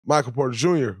Michael Porter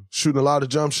Jr., shooting a lot of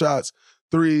jump shots,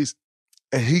 threes,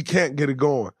 and he can't get it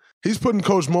going. He's putting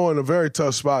Coach Mo in a very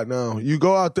tough spot now. You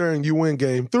go out there and you win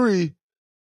game 3,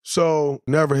 so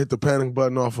never hit the panic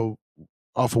button off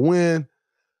a win.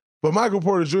 But Michael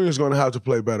Porter Jr. is going to have to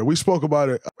play better. We spoke about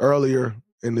it earlier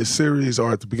in this series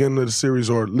or at the beginning of the series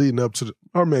or leading up to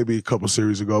or maybe a couple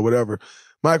series ago, whatever.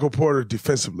 Michael Porter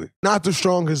defensively, not the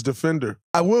strongest defender.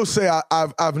 I will say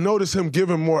I've noticed him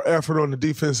giving more effort on the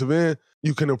defensive end.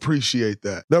 You can appreciate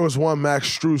that. There was one Max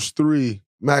Strus 3.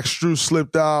 Max Strus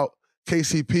slipped out.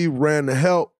 KCP ran the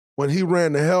help. When he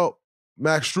ran the help,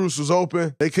 Max Strus was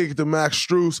open. They kicked it to Max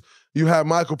Strus. You have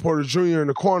Michael Porter Jr. in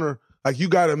the corner. Like, you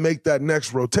got to make that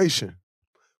next rotation.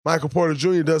 Michael Porter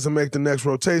Jr. doesn't make the next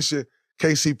rotation.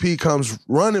 KCP comes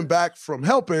running back from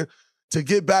helping to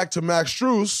get back to Max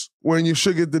Strus when you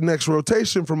should get the next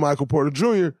rotation from Michael Porter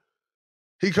Jr.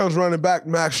 He comes running back.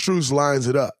 Max Strus lines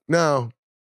it up. Now,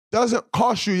 doesn't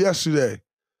cost you yesterday,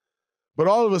 but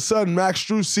all of a sudden, Max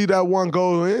Strus see that one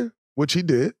go in, which he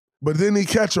did, but then he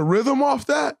catch a rhythm off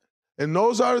that, and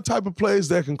those are the type of plays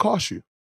that can cost you.